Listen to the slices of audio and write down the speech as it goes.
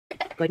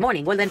Good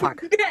morning, Woodland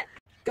Park.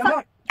 Good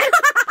morning.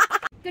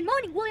 Good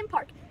morning, Woodland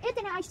Park.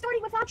 Anthony, I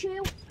started without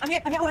you. I'm here,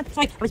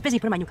 Sorry, I was busy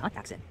putting my new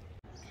contacts in.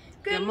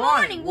 Good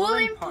morning,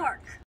 Woodland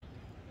Park.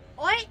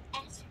 Hoy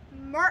es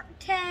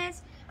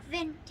martes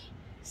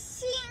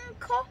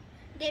 25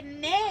 de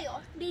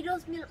mayo de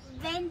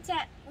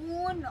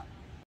 2021.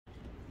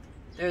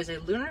 There is a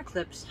lunar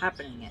eclipse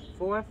happening at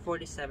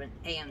 4:47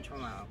 a.m.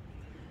 tomorrow.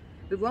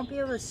 We won't be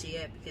able to see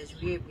it because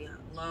we are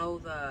below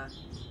the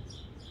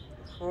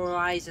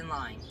horizon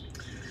line.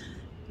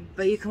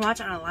 But you can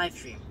watch it on a live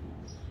stream.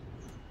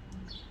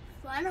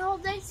 Fun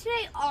holidays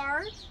today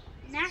are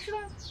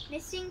National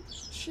Missing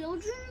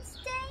Children's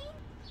Day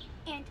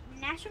and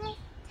National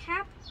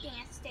Tap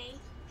Dance Day.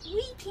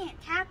 We can't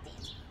tap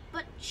dance,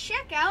 but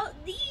check out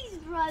these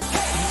brothers.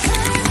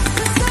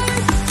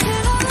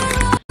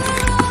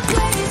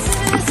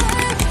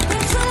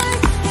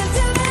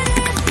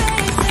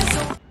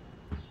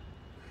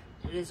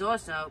 It is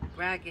also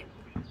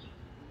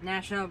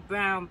National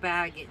Brown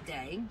Bag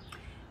Day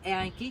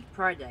and Geek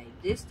Pride Day.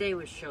 This day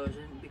was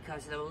chosen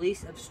because of the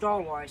release of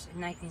Star Wars in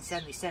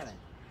 1977.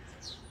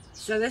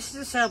 So this is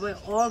to celebrate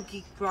all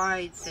Geek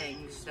Pride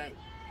things that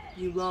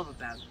you love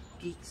about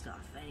geek stuff,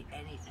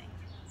 anything.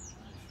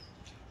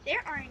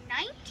 There are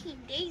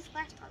 19 days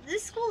left of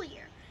this school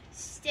year.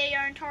 Stay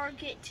on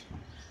target.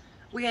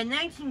 We had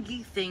 19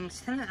 geek things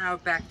sent in our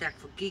backpack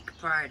for Geek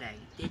Pride Day.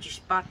 Did you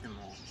spot them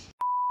all?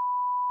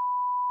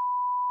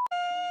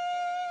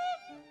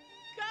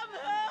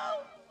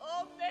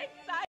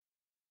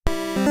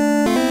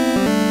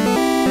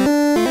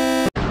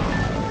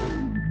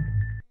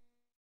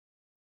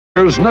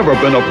 There's never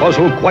been a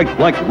puzzle quite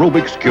like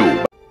Rubik's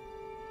Cube.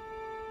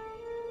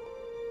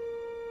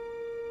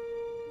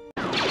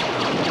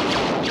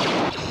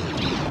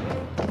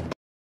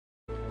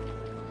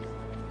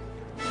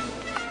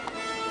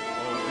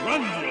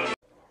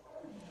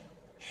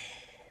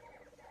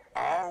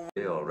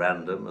 Or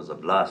random as a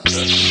blaster.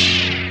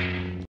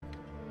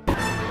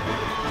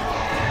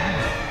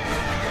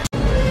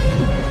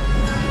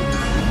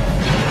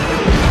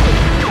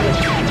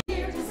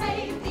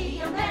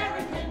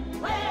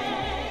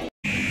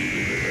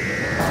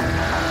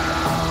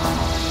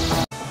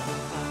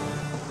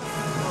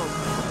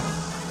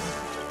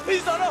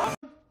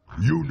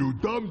 You do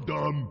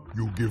dum-dum,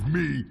 you give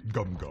me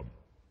gum-gum.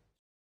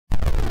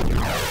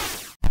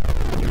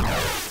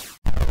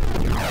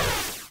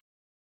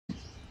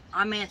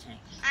 I'm Anthony.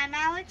 I'm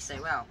Alex. Stay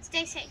well.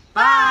 Stay safe.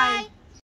 Bye. Bye.